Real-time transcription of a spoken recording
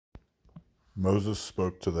Moses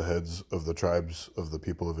spoke to the heads of the tribes of the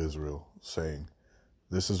people of Israel, saying,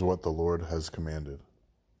 "This is what the Lord has commanded.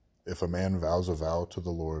 If a man vows a vow to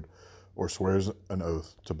the Lord, or swears an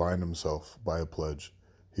oath to bind himself by a pledge,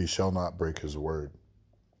 he shall not break his word.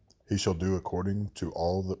 He shall do according to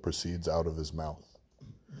all that proceeds out of his mouth.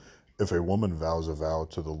 If a woman vows a vow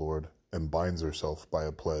to the Lord and binds herself by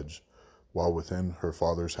a pledge while within her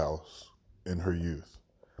father's house in her youth,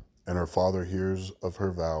 and her father hears of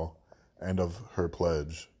her vow and of her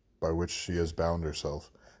pledge by which she has bound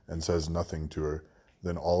herself, and says nothing to her,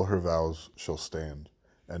 then all her vows shall stand,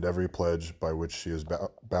 and every pledge by which she has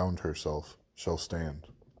bound herself shall stand.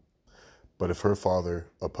 But if her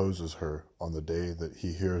father opposes her on the day that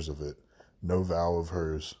he hears of it, no vow of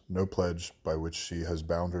hers, no pledge by which she has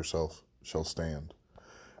bound herself shall stand.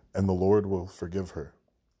 And the Lord will forgive her,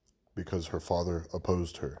 because her father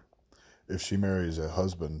opposed her. If she marries a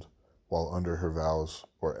husband while under her vows,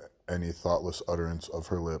 or any thoughtless utterance of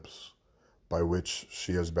her lips, by which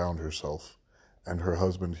she has bound herself, and her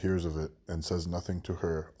husband hears of it, and says nothing to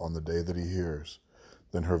her on the day that he hears,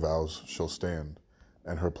 then her vows shall stand,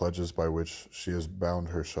 and her pledges by which she has bound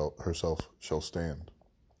herself shall stand.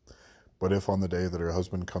 But if on the day that her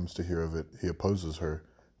husband comes to hear of it, he opposes her,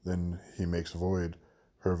 then he makes void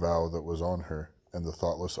her vow that was on her, and the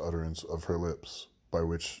thoughtless utterance of her lips, by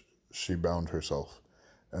which she bound herself,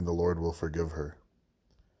 and the Lord will forgive her.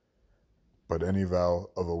 But any vow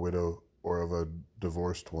of a widow or of a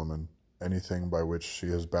divorced woman, anything by which she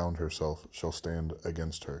has bound herself, shall stand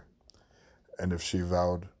against her. And if she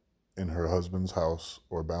vowed in her husband's house,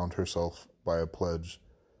 or bound herself by a pledge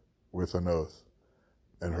with an oath,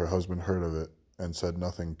 and her husband heard of it, and said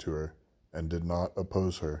nothing to her, and did not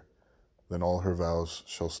oppose her, then all her vows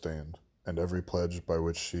shall stand, and every pledge by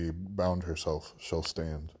which she bound herself shall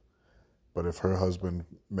stand. But if her husband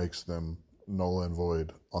makes them null and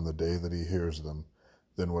void on the day that he hears them,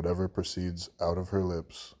 then whatever proceeds out of her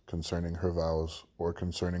lips concerning her vows, or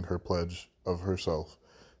concerning her pledge of herself,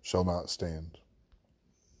 shall not stand.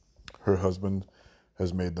 Her husband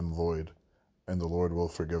has made them void, and the Lord will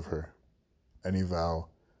forgive her. Any vow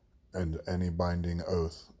and any binding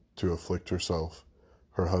oath to afflict herself,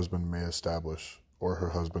 her husband may establish, or her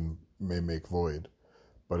husband may make void.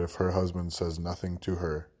 But if her husband says nothing to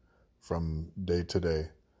her from day to day,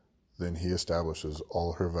 then he establishes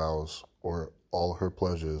all her vows, or all her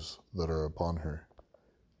pledges that are upon her.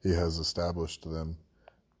 He has established them,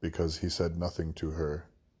 because he said nothing to her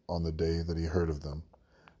on the day that he heard of them.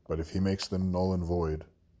 But if he makes them null and void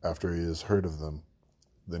after he has heard of them,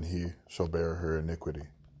 then he shall bear her iniquity.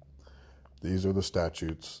 These are the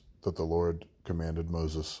statutes that the Lord commanded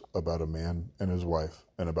Moses about a man and his wife,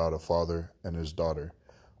 and about a father and his daughter,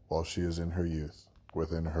 while she is in her youth,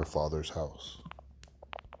 within her father's house.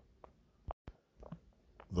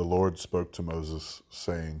 The Lord spoke to Moses,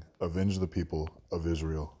 saying, "Avenge the people of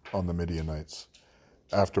Israel on the Midianites.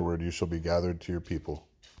 Afterward you shall be gathered to your people."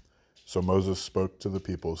 So Moses spoke to the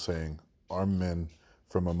people, saying, "Arm men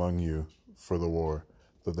from among you for the war,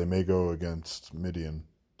 that they may go against Midian,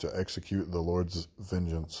 to execute the Lord's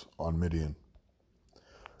vengeance on Midian.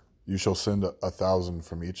 You shall send 1,000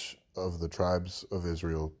 from each of the tribes of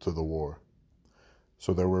Israel to the war."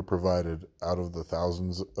 So there were provided out of the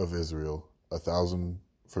thousands of Israel 1,000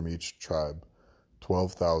 from each tribe,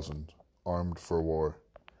 12,000 armed for war.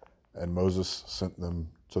 And Moses sent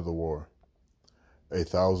them to the war,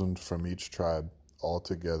 1,000 from each tribe, all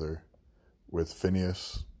together, with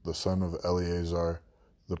Phinehas the son of Eleazar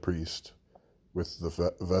the priest, with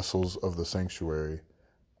the vessels of the sanctuary,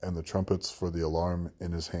 and the trumpets for the alarm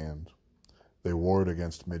in his hand. They warred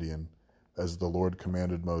against Midian, as the Lord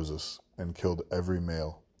commanded Moses, and killed every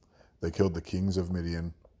male. They killed the kings of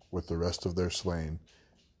Midian with the rest of their slain,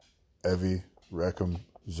 Evi, Rechem,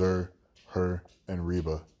 Zur, Hur, and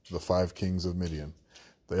Reba, the 5 kings of Midian.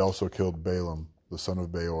 They also killed Balaam, the son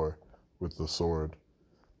of Beor, with the sword.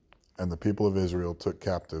 And the people of Israel took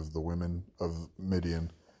captive the women of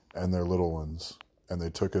Midian and their little ones, and they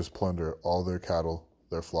took as plunder all their cattle,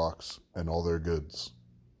 their flocks, and all their goods.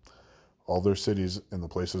 All their cities and the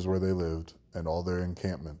places where they lived, and all their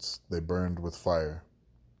encampments, they burned with fire,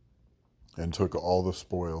 and took all the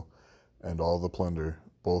spoil and all the plunder,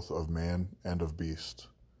 both of man and of beast.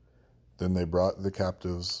 Then they brought the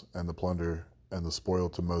captives and the plunder and the spoil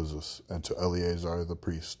to Moses, and to Eleazar the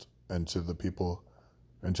priest, and to the people,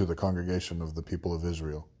 and to the congregation of the people of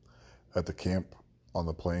Israel, at the camp on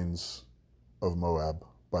the plains of Moab,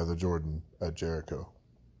 by the Jordan, at Jericho.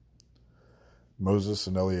 Moses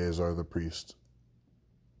and Eleazar the priest,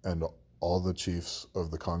 and all the chiefs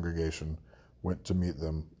of the congregation, went to meet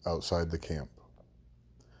them outside the camp.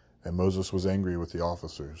 And Moses was angry with the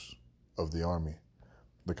officers, of the army,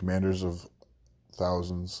 the commanders of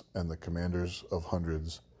thousands and the commanders of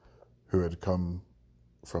hundreds who had come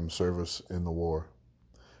from service in the war.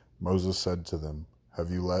 Moses said to them,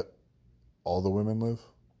 "Have you let all the women live?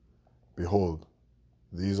 Behold,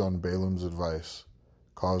 these on Balaam's advice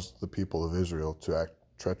caused the people of Israel to act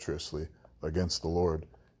treacherously against the Lord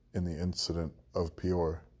in the incident of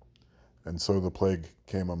Peor. And so the plague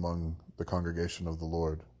came among the congregation of the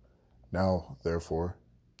Lord. Now, therefore,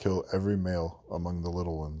 kill every male among the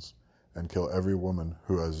little ones, and kill every woman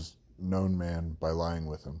who has known man by lying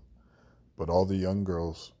with him. But all the young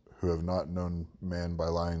girls who have not known man by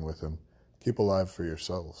lying with him, keep alive for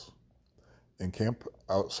yourselves. Encamp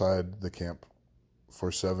outside the camp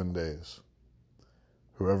for 7 days.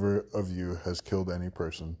 Whoever of you has killed any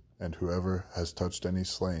person, and whoever has touched any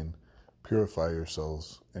slain, purify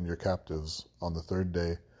yourselves and your captives on the 3rd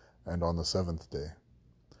day and on the 7th day.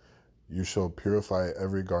 You shall purify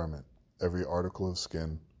every garment, every article of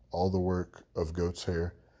skin, all the work of goat's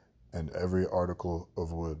hair, and every article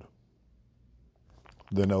of wood."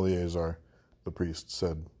 Then Eleazar the priest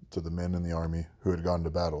said to the men in the army who had gone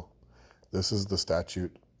to battle, "This is the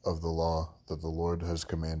statute of the law that the Lord has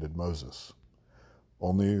commanded Moses.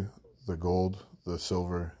 Only the gold, the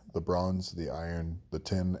silver, the bronze, the iron, the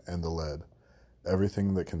tin, and the lead,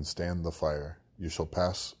 everything that can stand the fire, you shall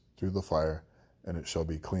pass through the fire, and it shall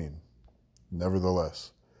be clean.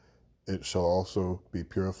 Nevertheless, it shall also be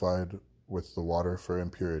purified with the water for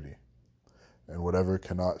impurity. And whatever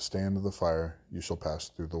cannot stand the fire, you shall pass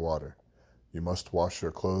through the water. You must wash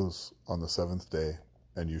your clothes on the 7th day,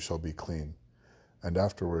 and you shall be clean. And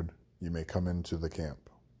afterward you may come into the camp."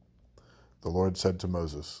 The Lord said to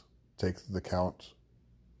Moses, "Take the count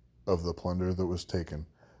of the plunder that was taken,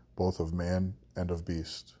 both of man and of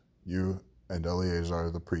beast, you and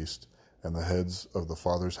Eleazar the priest, and the heads of the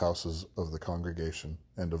fathers' houses of the congregation,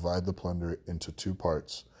 and divide the plunder into 2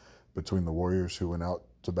 parts, between the warriors who went out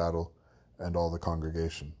to battle and all the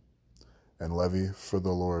congregation. And levy for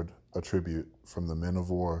the Lord a tribute from the men of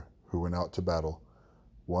war who went out to battle,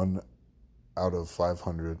 1 out of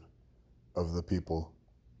 500 of the people,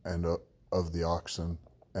 and of the oxen,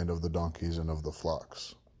 and of the donkeys, and of the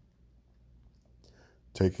flocks.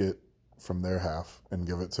 Take it from their half, and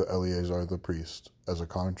give it to Eleazar the priest as a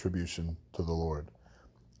contribution to the Lord.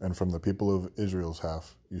 And from the people of Israel's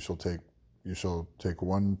half you shall take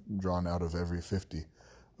 1 drawn out of every 50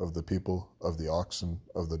 of the people, of the oxen,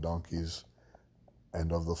 of the donkeys,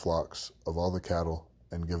 and of the flocks, of all the cattle,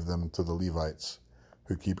 and give them to the Levites,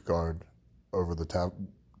 who keep guard over the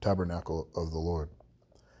tabernacle of the Lord."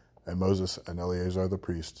 And Moses and Eleazar the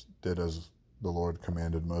priest did as the Lord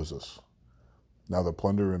commanded Moses. Now the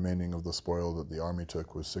plunder remaining of the spoil that the army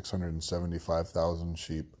took was 675,000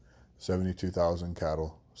 sheep, 72,000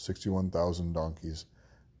 cattle, 61,000 donkeys,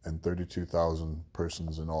 and 32,000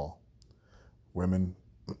 persons in all, women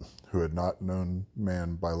who had not known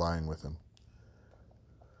man by lying with him.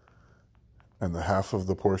 And the half of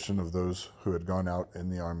the portion of those who had gone out in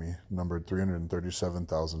the army numbered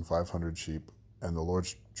 337,500 sheep, and the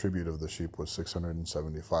Lord's tribute of the sheep was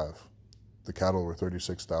 675. The cattle were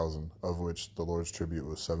 36,000, of which the Lord's tribute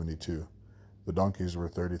was 72. The donkeys were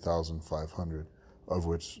 30,500, of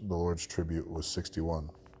which the Lord's tribute was 61.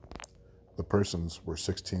 The persons were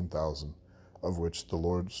 16,000, of which the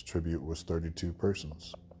Lord's tribute was 32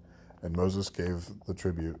 persons. And Moses gave the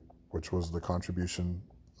tribute, which was the contribution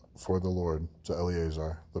for the Lord, to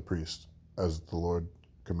Eleazar the priest, as the Lord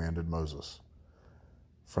commanded Moses.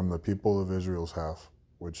 From the people of Israel's half,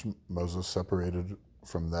 which Moses separated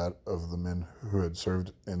from that of the men who had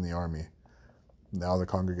served in the army, now the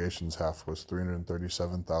congregation's half was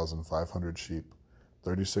 337,500 sheep,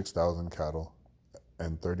 36,000 cattle,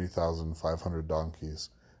 and 30,500 donkeys,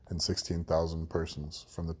 and 16,000 persons.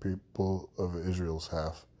 From the people of Israel's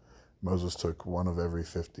half, Moses took 1 of every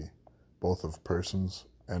 50, both of persons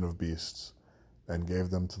and of beasts, and gave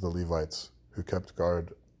them to the Levites, who kept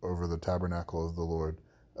guard over the tabernacle of the Lord,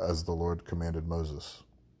 as the Lord commanded Moses.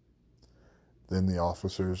 Then the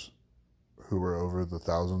officers who were over the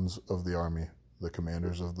thousands of the army, the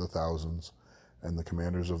commanders of the thousands, and the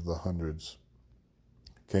commanders of the hundreds,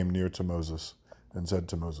 came near to Moses, and said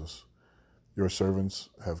to Moses, "Your servants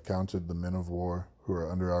have counted the men of war who are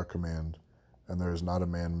under our command, and there is not a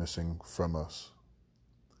man missing from us.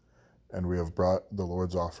 And we have brought the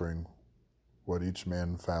Lord's offering, what each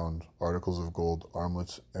man found, articles of gold,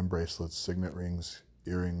 armlets and bracelets, signet rings,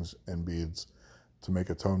 earrings, and beads, to make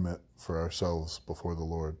atonement for ourselves before the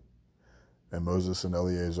Lord." And Moses and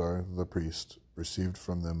Eleazar the priest received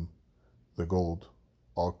from them the gold,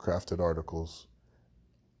 all crafted articles,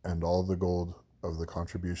 and all the gold of the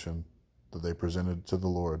contribution that they presented to the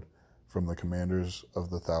Lord from the commanders of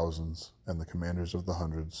the thousands and the commanders of the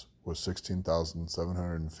hundreds was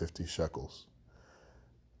 16,750 shekels.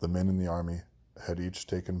 The men in the army had each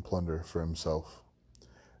taken plunder for himself.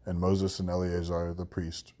 And Moses and Eleazar the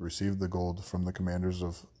priest received the gold from the commanders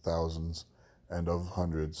of thousands and of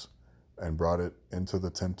hundreds, and brought it into the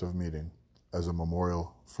tent of meeting as a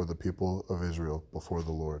memorial for the people of Israel before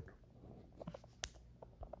the Lord.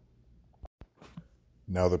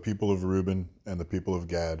 Now the people of Reuben and the people of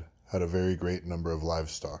Gad had a very great number of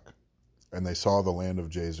livestock. And they saw the land of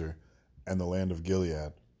Jazer and the land of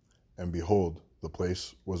Gilead, and behold, the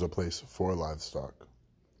place was a place for livestock.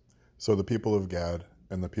 So the people of Gad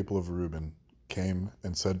and the people of Reuben came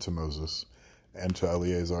and said to Moses, and to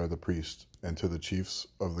Eleazar the priest, and to the chiefs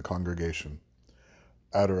of the congregation,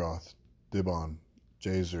 Adaroth, Dibon,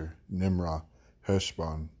 Jazer, Nimrah,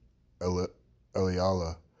 Heshbon,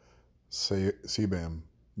 Eliala, Sebam,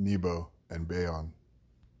 Nebo, and Baon.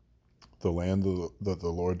 The land that the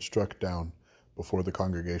Lord struck down before the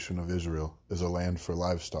congregation of Israel is a land for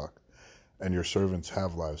livestock, and your servants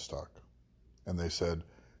have livestock. And they said,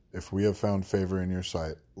 If we have found favor in your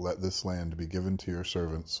sight, let this land be given to your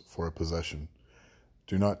servants for a possession.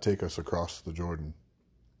 Do not take us across the Jordan.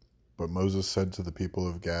 But Moses said to the people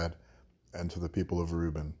of Gad and to the people of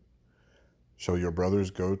Reuben, Shall your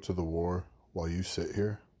brothers go to the war while you sit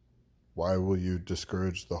here? Why will you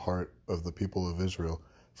discourage the heart of the people of Israel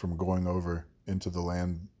from going over into the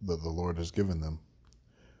land that the Lord has given them?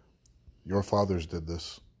 Your fathers did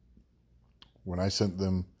this when I sent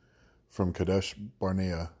them from Kadesh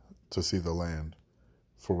Barnea to see the land.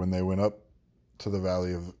 For when they went up to the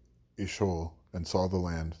valley of Eshcol and saw the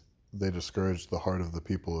land, they discouraged the heart of the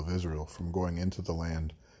people of Israel from going into the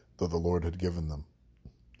land that the Lord had given them.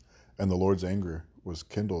 And the Lord's anger was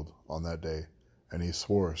kindled on that day, and he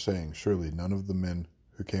swore, saying, Surely none of the men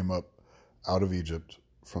who came up out of Egypt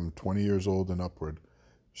from 20 years old and upward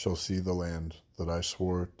shall see the land that I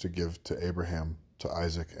swore to give to Abraham, to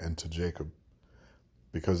Isaac, and to Jacob,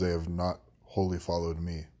 because they have not wholly followed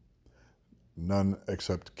me. None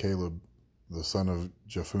except Caleb, the son of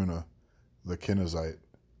Jephunneh, the Kenizzite,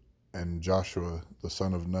 and Joshua, the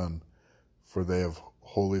son of Nun, for they have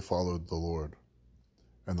wholly followed the Lord.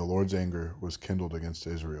 And the Lord's anger was kindled against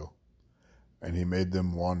Israel, and he made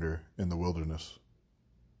them wander in the wilderness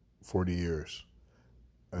 40 years,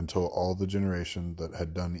 until all the generation that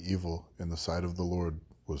had done evil in the sight of the Lord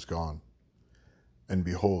was gone. And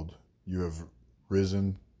behold, you have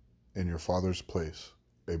risen in your father's place,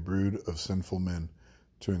 a brood of sinful men,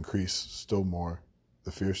 to increase still more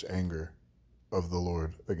the fierce anger of the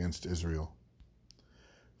Lord against Israel.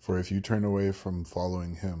 For if you turn away from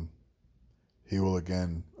following him, he will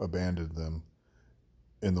again abandon them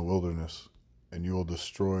in the wilderness, and you will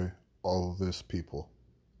destroy all this people.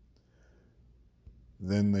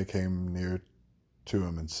 Then they came near to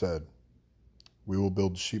him and said, We will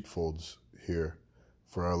build sheepfolds here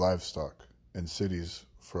for our livestock, and cities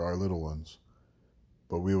for our little ones.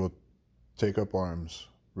 But we will take up arms,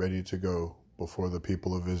 ready to go before the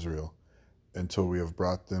people of Israel, until we have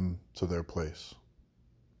brought them to their place.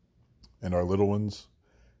 And our little ones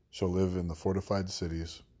shall live in the fortified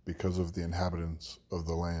cities because of the inhabitants of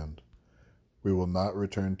the land. We will not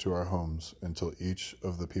return to our homes until each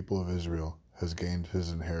of the people of Israel has gained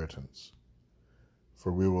his inheritance.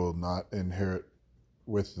 For we will not inherit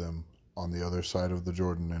with them on the other side of the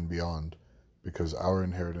Jordan and beyond, because our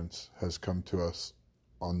inheritance has come to us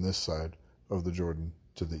on this side of the Jordan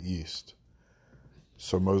to the east.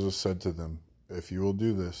 So Moses said to them, If you will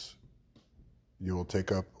do this, you will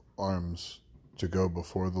take up arms to go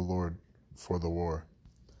before the Lord for the war,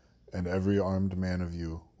 and every armed man of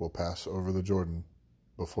you will pass over the Jordan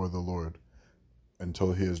before the Lord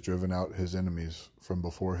until he has driven out his enemies from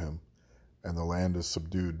before him, and the land is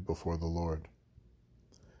subdued before the Lord.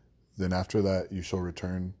 Then after that you shall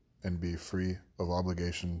return and be free of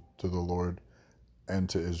obligation to the Lord and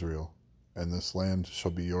to Israel, and this land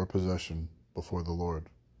shall be your possession before the Lord.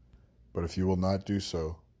 But if you will not do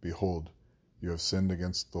so, behold, you have sinned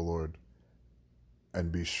against the Lord,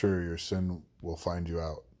 and be sure your sin will find you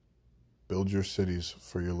out. Build your cities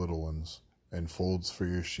for your little ones, and folds for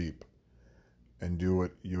your sheep, and do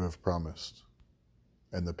what you have promised.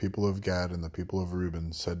 And the people of Gad and the people of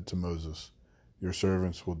Reuben said to Moses, Your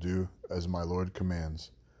servants will do as my Lord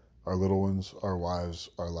commands. Our little ones, our wives,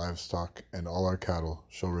 our livestock, and all our cattle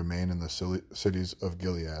shall remain in the cities of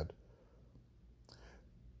Gilead.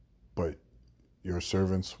 But your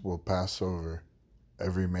servants will pass over,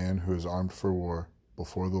 every man who is armed for war,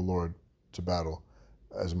 before the Lord to battle,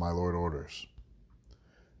 as my Lord orders.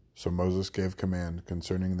 So Moses gave command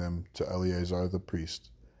concerning them to Eleazar the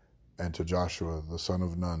priest, and to Joshua the son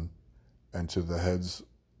of Nun, and to the heads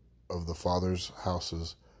of the fathers'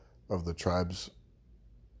 houses of the tribes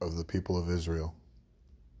of the people of Israel.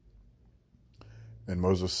 And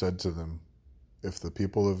Moses said to them, if the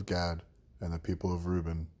people of Gad and the people of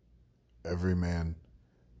Reuben, every man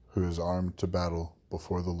who is armed to battle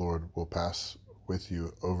before the Lord, will pass with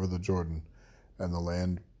you over the Jordan, and the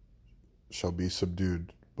land shall be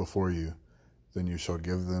subdued before you, then you shall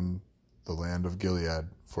give them the land of Gilead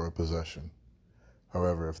for a possession.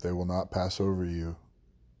 However, if they will not pass over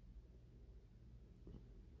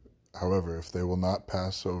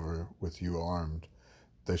with you armed,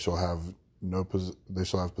 they shall have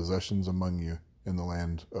possessions among you in the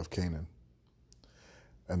land of Canaan.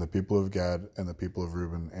 And the people of Gad and the people of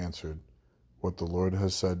Reuben answered, what the Lord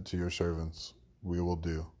has said to your servants, we will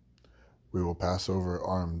do. We will pass over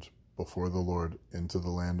armed before the Lord into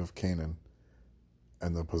the land of Canaan,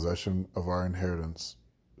 and the possession of our inheritance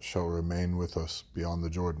shall remain with us beyond the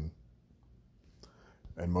Jordan.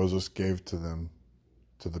 And Moses gave to them,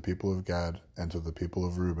 to the people of Gad and to the people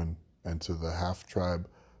of Reuben, and to the half tribe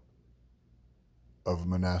of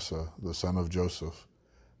Manasseh, the son of Joseph,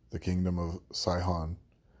 the kingdom of Sihon,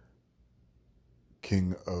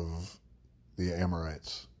 king of the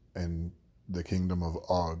Amorites, and the kingdom of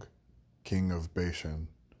Og, king of Bashan,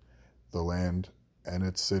 the land and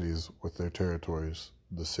its cities with their territories,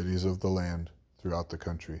 the cities of the land throughout the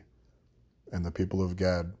country. And the people of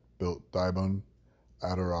Gad built Dibon,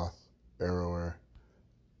 Adaroth, Aroer,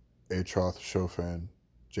 Atroth Shophan,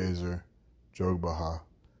 Jazer, Jogbehah,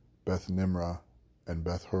 Beth Nimrah, and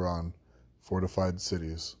Beth Horon, fortified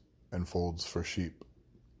cities and folds for sheep.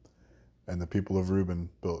 And the people of Reuben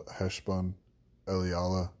built Heshbon,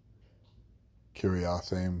 Elealeh,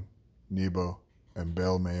 Kiriathaim, Nebo, and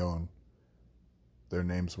Baal Meon. Their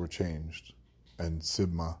names were changed, and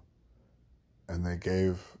Sibmah, and they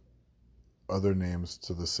gave other names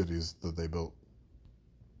to the cities that they built.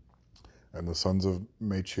 And the sons of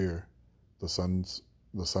Machir, the son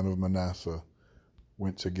of Manasseh,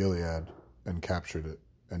 went to Gilead and captured it,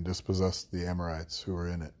 and dispossessed the Amorites who were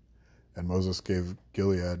in it. And Moses gave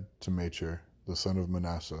Gilead to Machir, the son of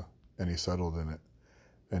Manasseh, and he settled in it.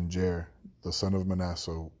 And Jair, the son of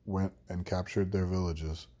Manasseh, went and captured their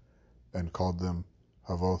villages, and called them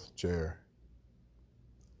Havoth Jair.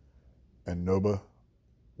 And Nobah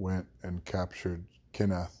went and captured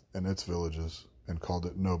Kinath and its villages, and called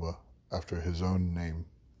it Nobah, after his own name.